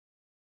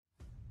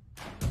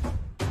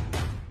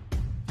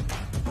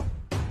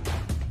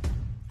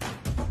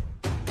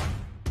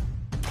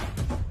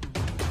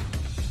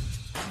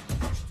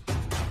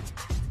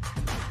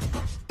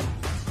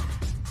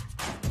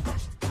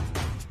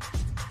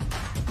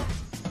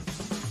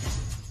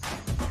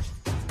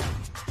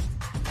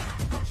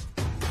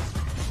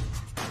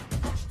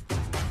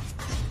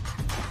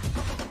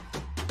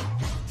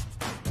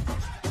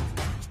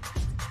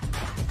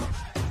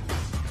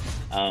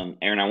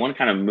Erin, I want to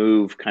kind of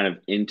move kind of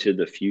into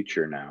the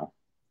future now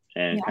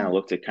and kind Yeah. of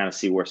look to kind of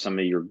see where some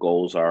of your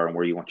goals are and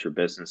where you want your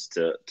business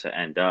to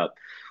end up.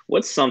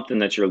 What's something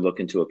that you're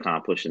looking to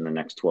accomplish in the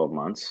next 12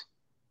 months?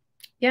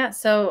 Yeah.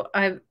 So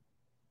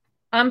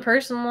I'm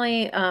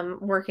personally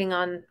working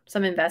on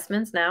some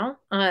investments now,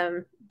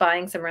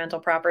 buying some rental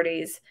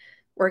properties,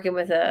 working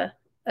with a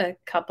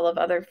couple of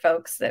other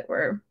folks that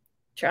were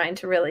trying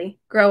to really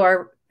grow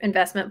our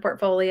investment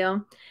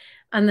portfolio.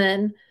 And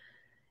then,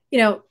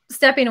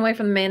 stepping away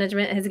from the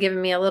management has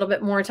given me a little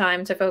bit more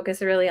time to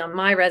focus really on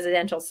my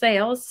residential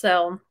sales.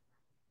 So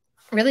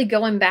really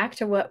going back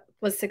to what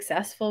was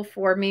successful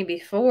for me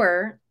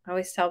before. I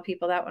always tell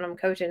people that when I'm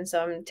coaching.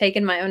 So I'm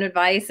taking my own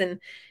advice and,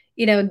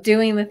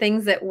 doing the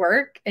things that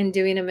work and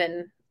doing them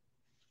in,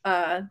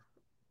 uh,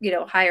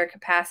 higher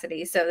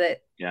capacity so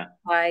that Yeah,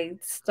 I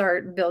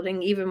start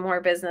building even more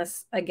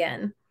business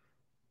again.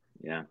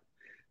 yeah.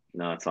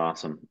 No, that's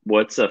awesome.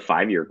 What's a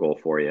 5-year goal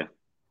for you?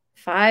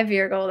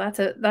 5-year goal. That's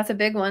a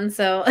big one.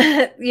 So,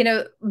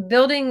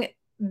 building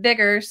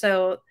bigger.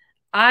 So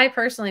I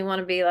personally want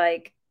to be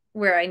like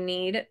where I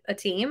need a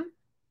team.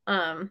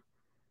 Um,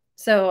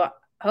 So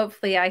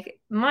hopefully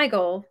my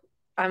goal,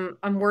 I'm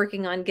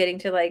working on getting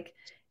to like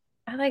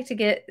I like to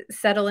get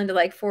settle into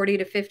like 40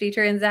 to 50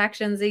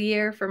 transactions a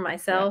year for Yeah,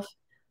 myself.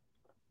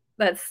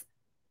 That's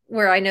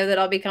where I know that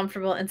I'll be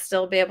comfortable and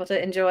still be able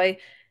to enjoy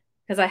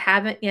because I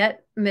haven't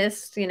yet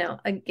missed,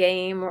 a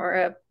game or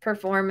a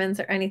performance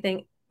or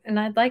anything. And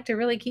I'd like to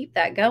really keep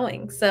that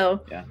going.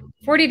 So yeah,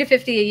 40 to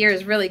 50 a year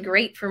is really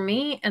great for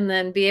me and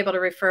then be able to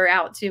refer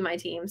out to my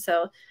team.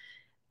 So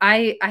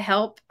I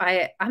help.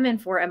 I'm in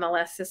 4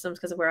 MLS systems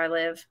because of where I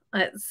live.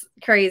 It's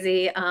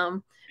crazy.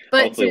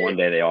 But hopefully one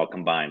day they all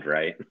combined,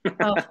 right?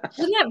 oh,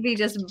 wouldn't that be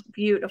just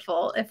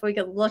beautiful if we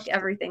could look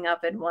everything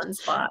up in one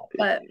spot?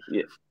 But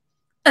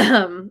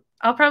Yeah.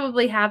 I'll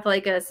probably have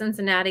like a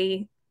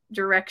Cincinnati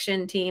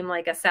direction team,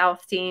 like a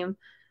South team,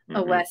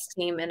 a Hmm. West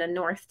team, and a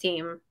North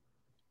team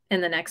in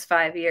the next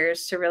 5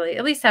 years to really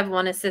at least have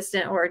one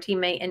assistant or a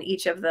teammate in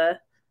each of the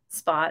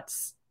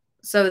spots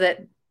so that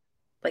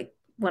like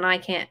when I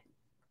can't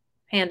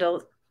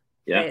handle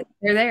Yeah,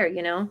 they're there, And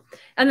yeah.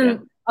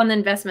 then on the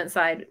investment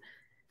side,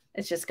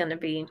 it's just going to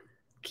be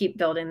keep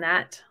building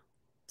that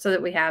so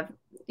that we have,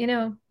 you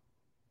know,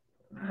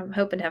 I'm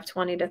hoping to have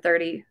 20 to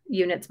 30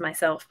 units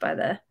myself by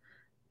the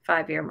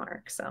 5-year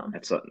mark. So,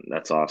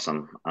 That's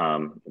awesome.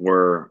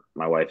 We're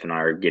my wife and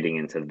I are getting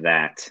into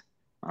that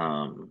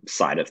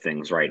side of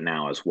things right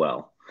now as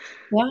well.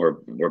 yeah,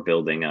 We're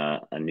building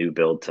a new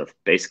build to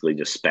basically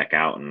just spec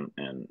out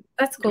and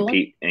that's cool.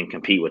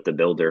 compete with the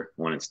builder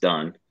when it's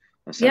done,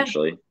 Yeah.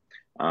 essentially.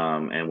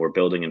 And we're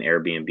building an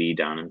Airbnb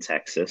down in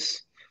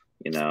Texas.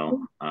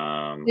 So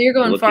you're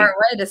going far Looking,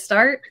 away to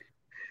start.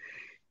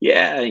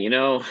 yeah,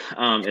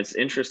 it's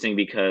interesting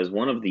because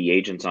one of the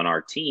agents on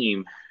our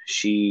team,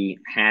 she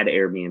had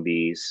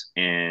Airbnbs,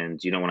 and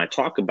when I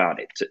talk about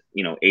it,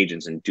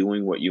 agents and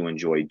doing what you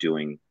enjoy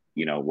doing,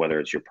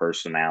 whether it's your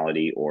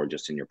personality or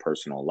just in your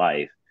personal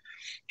life,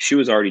 she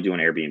was already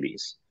doing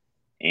Airbnbs,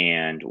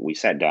 and we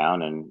sat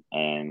down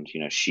and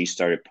she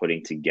started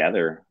putting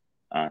together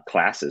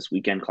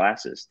weekend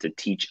classes to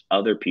teach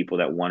other people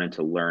that wanted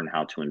to learn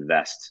how to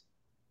invest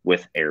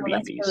with Oh,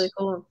 that's really Airbnbs.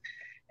 cool.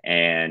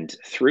 And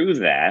through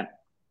that,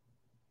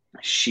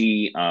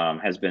 she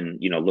has been,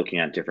 looking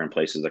at different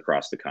places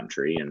across the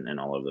country and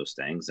all of those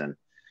things. And,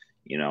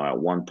 at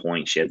one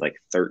point she had like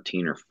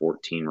 13 or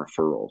 14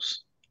 referrals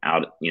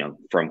out,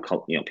 from,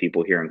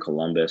 people here in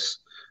Columbus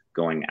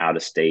going out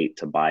of state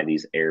to buy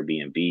these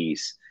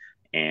Airbnbs.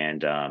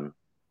 And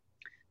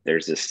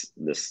there's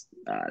this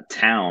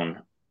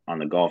town on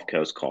the Gulf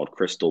Coast called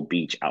Crystal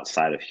Beach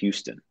outside of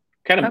Houston,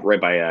 kind of Okay.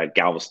 right by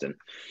Galveston.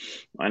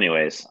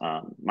 Anyways,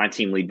 my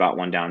team lead bought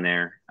one down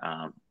there.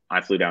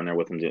 I flew down there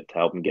with them to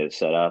help them get it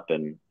set up,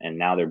 and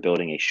now they're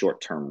building a short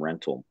term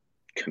rental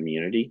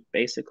community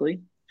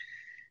basically.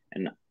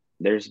 And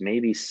there's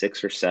maybe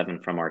 6 or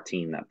 7 from our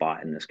team that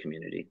bought in this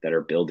community that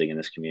are building in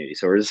this community.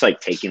 So we're just like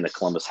taking the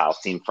Columbus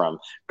house team from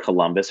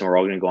Columbus, and we're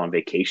all going to go on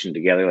vacation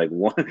together, like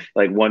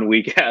one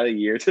week out of the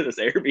year to this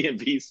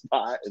Airbnb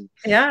spot. And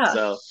Yeah.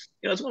 so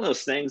it's one of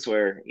those things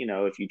where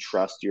if you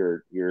trust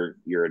your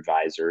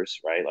advisors,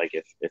 right? Like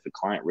if a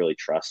client really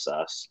trusts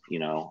us,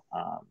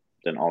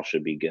 then all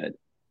should be good,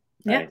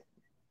 Yeah. right?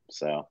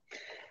 So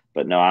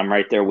but no, I'm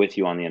right there with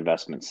you on the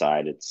investment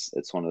side. It's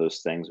one of those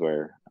things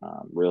where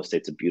real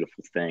estate's a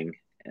beautiful thing,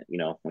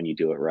 when you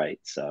do it right.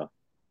 So,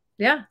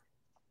 Yeah.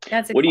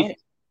 That's what do you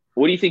exciting.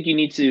 what do you think you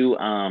need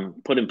to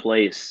put in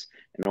place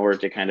in order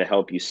to kind of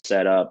help you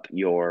set up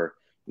your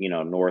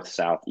north,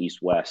 south,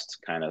 east, west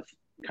kind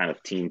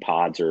of team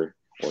pods or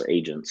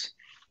agents?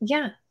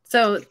 Yeah.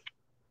 So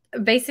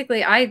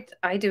basically I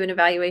do an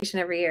evaluation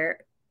every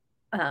year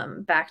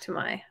back to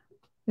my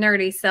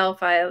nerdy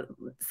self. I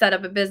set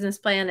up a business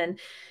plan, and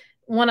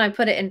when I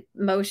put it in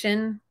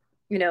motion,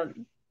 you know,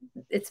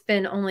 it's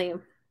been only,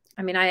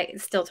 I mean, I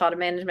still taught a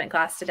management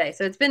class today.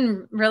 So it's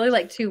been really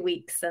like 2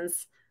 weeks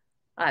since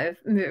I've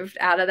moved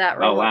out of that Oh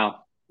role.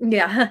 wow,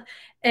 Yeah.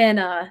 And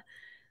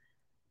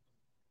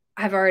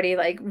I've already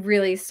like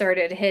really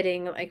started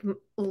hitting like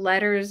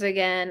letters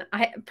again.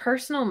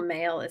 Personal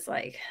mail is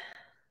like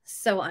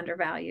so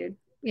undervalued,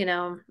 you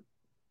know,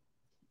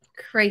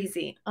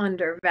 crazy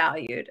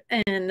undervalued.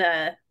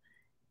 And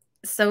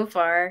so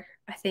far,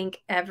 I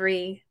think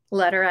every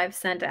letter I've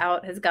sent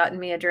out has gotten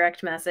me a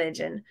direct message,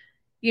 and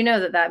you know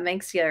that that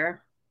makes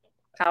your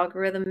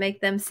algorithm make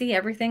them see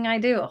everything I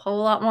do a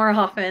whole lot more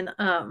often.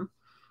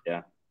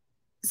 Yeah.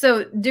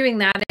 So doing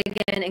that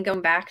again and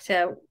going back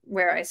to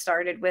where I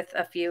started with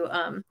a few,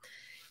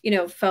 you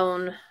know,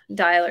 phone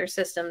dialer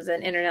systems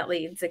and internet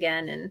leads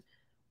again, and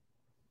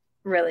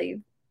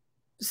really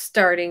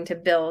starting to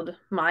build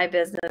my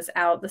business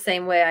out the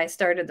same way I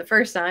started the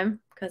first time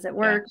because it Yeah.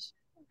 worked,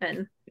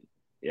 and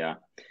Yeah.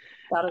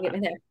 that'll get me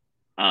there.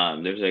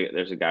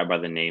 There's a guy by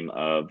the name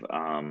of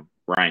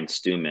Ryan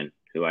Stewman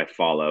who I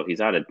follow.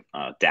 He's out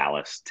of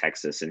Dallas,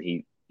 Texas, and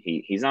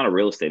he's not a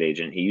real estate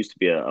agent. He used to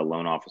be a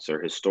loan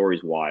officer. His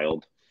story's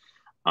wild,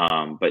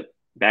 but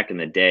back in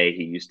the day,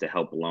 he used to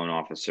help loan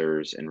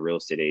officers and real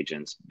estate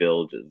agents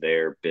build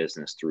their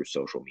business through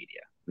social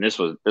media. And this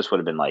would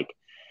have been like,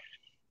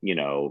 you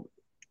know,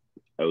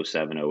 oh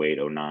 07, oh 08,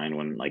 oh 09,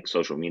 when like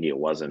social media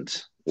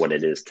wasn't what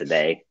it is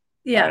today,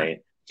 Yeah. right?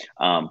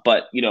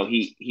 But you know,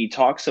 he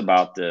talks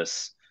about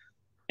this,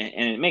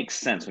 and it makes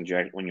sense when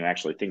you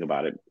actually think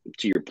about it.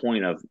 To your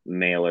point of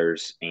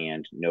mailers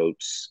and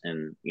notes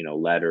and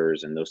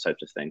letters and those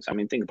types of things. I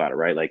mean, think about it,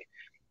 right? Like,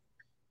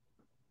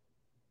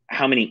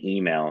 how many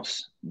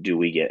emails do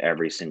we get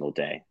every single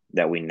day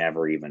that we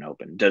never even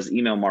open? Does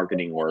email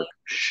marketing work?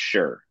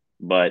 Sure,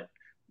 but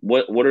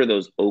what are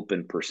those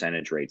open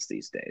percentage rates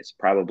these days?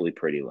 Probably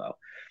pretty low.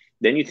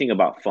 Then you think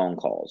about phone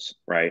calls,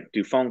 right?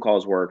 Do phone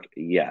calls work?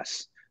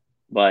 Yes,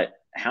 but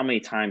how many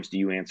times do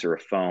you answer a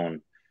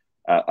phone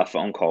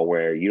call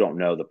where you don't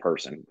know the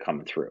person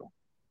coming through?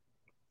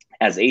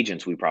 As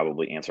agents, we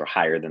probably answer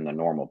higher than the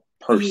normal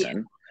Yeah.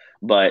 person,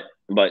 but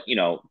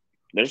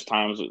there's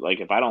times like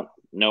if I don't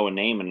know a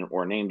name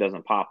or a name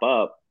doesn't pop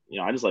up,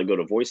 I just like go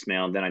to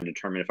voicemail and then I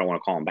determine if I want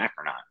to call them back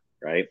or not,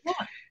 right? Yeah.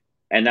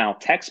 And now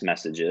text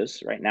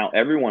messages, right now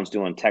everyone's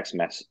doing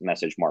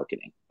message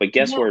marketing, but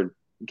guess Yeah.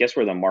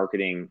 where the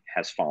marketing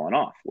has fallen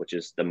off, which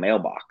is the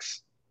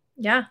mailbox.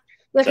 Yeah.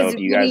 Because So I if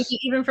you mean, guys,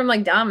 even from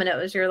like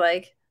Domino's, you're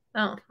like,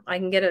 oh, I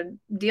can get a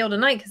deal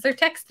tonight because they're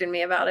texting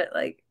me about it.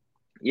 Like,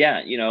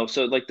 yeah,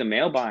 so like the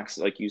mailbox,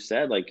 like you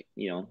said, like,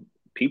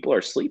 people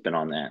are sleeping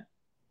on that,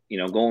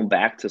 going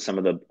back to some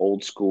of the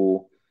old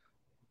school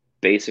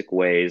basic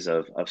ways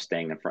of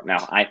staying in front.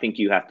 Now, I think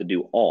you have to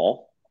do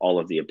all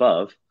of the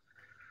above,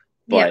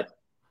 yeah, but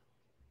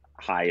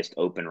highest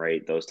open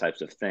rate, those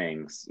types of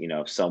things,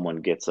 if someone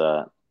gets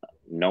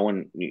no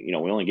one, we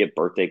only get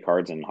birthday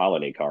cards and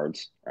holiday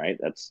cards, right?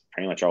 That's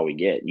pretty much all we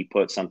get. You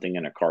put something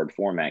in a card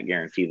format,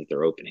 guarantee that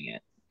they're opening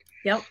it.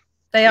 yep,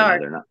 they are.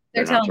 They're not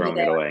They're they're not telling me throwing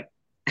they it are. away.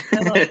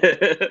 They're like,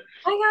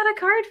 I got a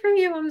card from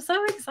you. I'm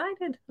so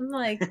excited. I'm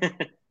like,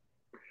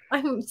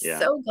 I'm Yeah.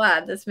 so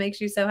glad this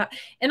makes you so happy.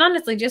 And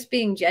honestly, just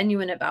being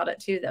genuine about it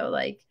too, though.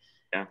 Like,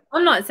 Yeah.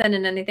 I'm not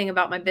sending anything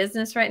about my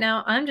business right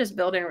now. I'm just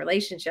building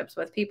relationships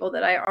with people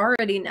that I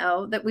already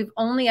know that we've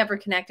only ever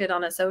connected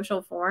on a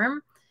social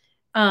forum.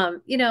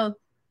 You know,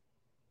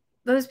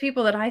 those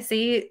people that I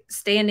see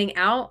standing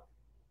out,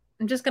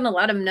 I'm just going to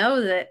let them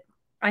know that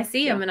I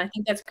see Yeah. them and I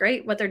think that's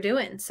great what they're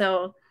doing.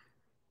 So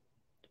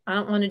I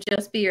don't want to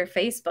just be your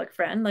Facebook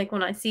friend. Like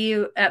when I see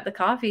you at the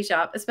coffee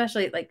shop,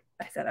 especially like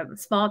I said, I'm a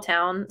small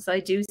town, so I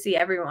do see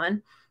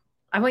everyone.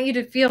 I want you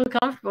to feel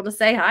comfortable to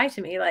say hi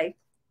to me. Like,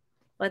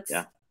 let's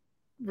Yeah.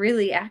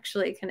 really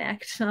actually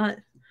connect, not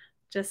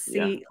just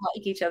Yeah. see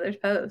like each other's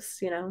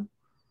posts, you know?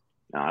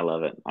 No, I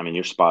love it. I mean,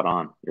 you're spot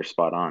on. You're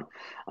spot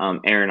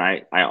on. Erin,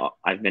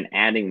 I've been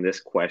adding this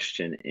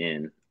question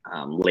in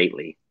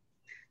lately.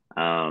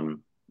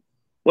 Um,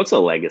 what's a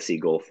legacy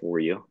goal for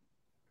you?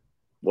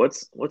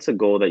 What's a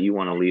goal that you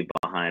want to leave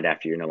behind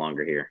after you're no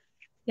longer here?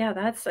 Yeah,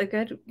 that's a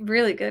good,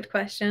 really good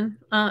question.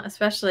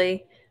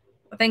 Especially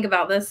think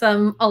about this a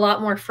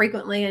lot more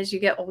frequently as you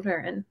get older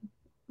and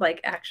like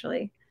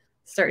actually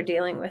start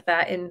dealing with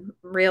that in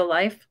real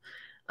life.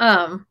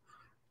 Um,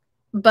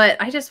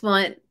 but I just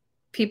want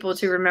people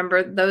to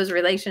remember those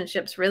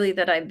relationships really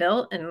that I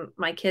built and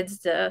my kids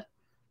to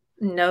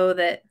know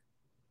that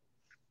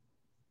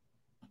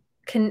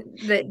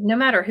that no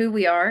matter who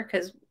we are,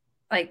 because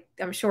like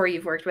I'm sure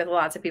you've worked with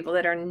lots of people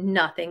that are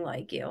nothing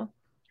like you.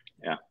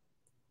 Yeah.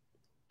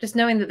 Just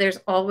knowing that there's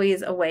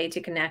always a way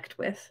to connect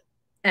with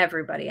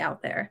everybody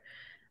out there.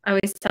 I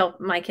always tell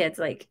my kids,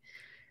 like,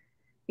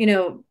 you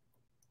know,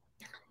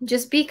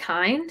 just be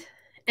kind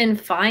and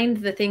find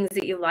the things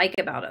that you like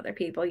about other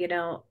people. You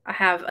know, I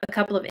have a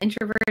couple of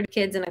introverted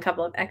kids and a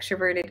couple of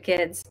extroverted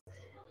kids.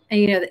 And,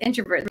 you know, the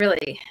introvert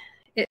really,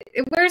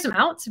 it wears them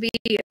out to be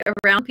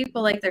around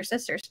people like their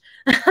sisters.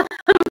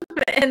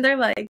 And they're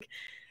like,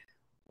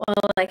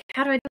 well, like,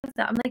 how do I do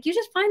that? I'm like, you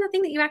just find the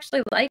thing that you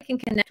actually like and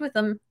connect with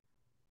them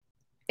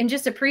and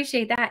just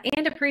appreciate that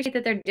and appreciate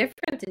that they're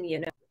different than you.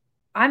 Know,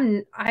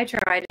 I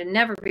try to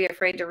never be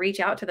afraid to reach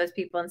out to those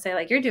people and say,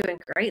 like, you're doing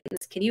great.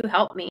 Can you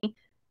help me?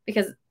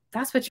 Because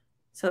That's what,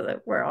 so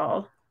that we're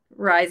all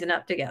rising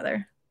up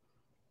together.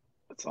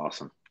 That's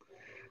awesome.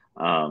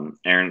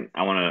 Erin,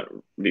 I want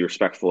to be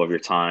respectful of your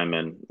time,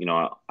 and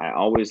I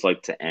always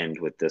like to end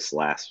with this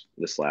last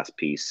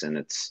piece, and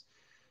it's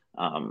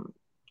um,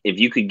 if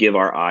you could give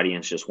our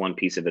audience just one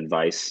piece of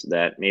advice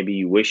that maybe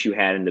you wish you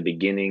had in the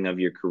beginning of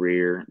your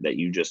career that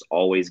you just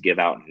always give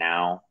out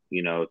now,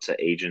 to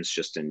agents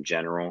just in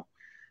general,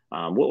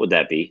 what would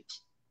that be?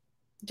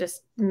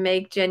 Just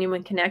make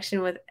genuine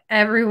connection with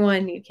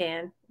everyone you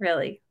can.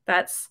 Really,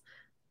 that's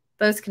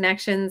those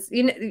connections.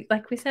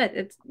 Like we said,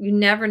 it's you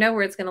never know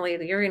where it's going to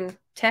lead. You're in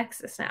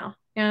Texas now.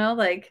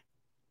 Like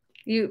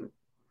you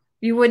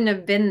you wouldn't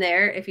have been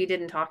there if you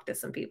didn't talk to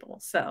some people.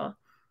 So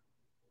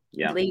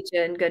Yeah, lead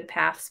you in good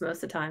paths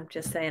most of the time.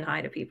 Just saying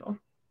hi to people.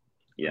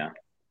 yeah.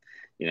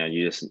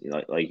 You just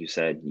like you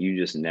said, you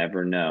just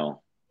never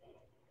know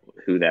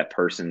who that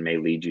person may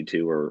lead you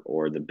to,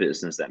 or the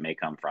business that may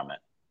come from it,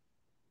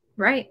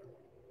 Right.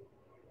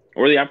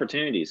 or the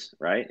opportunities.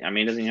 Right? I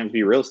mean, it doesn't even have to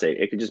be real estate.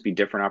 It could just be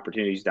different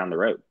opportunities down the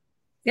road.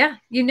 Yeah.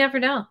 You never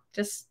know.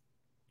 Just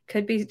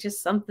could be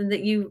just something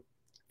that you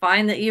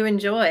find that you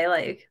enjoy.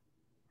 Like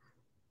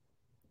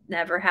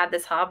never had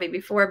this hobby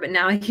before, but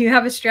now you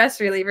have a stress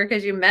reliever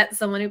because you met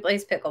someone who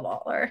plays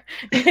pickleball or,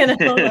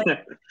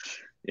 like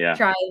Yeah,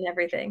 trying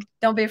everything.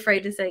 Don't be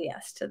afraid to say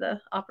yes to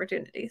the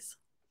opportunities.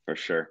 for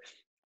sure.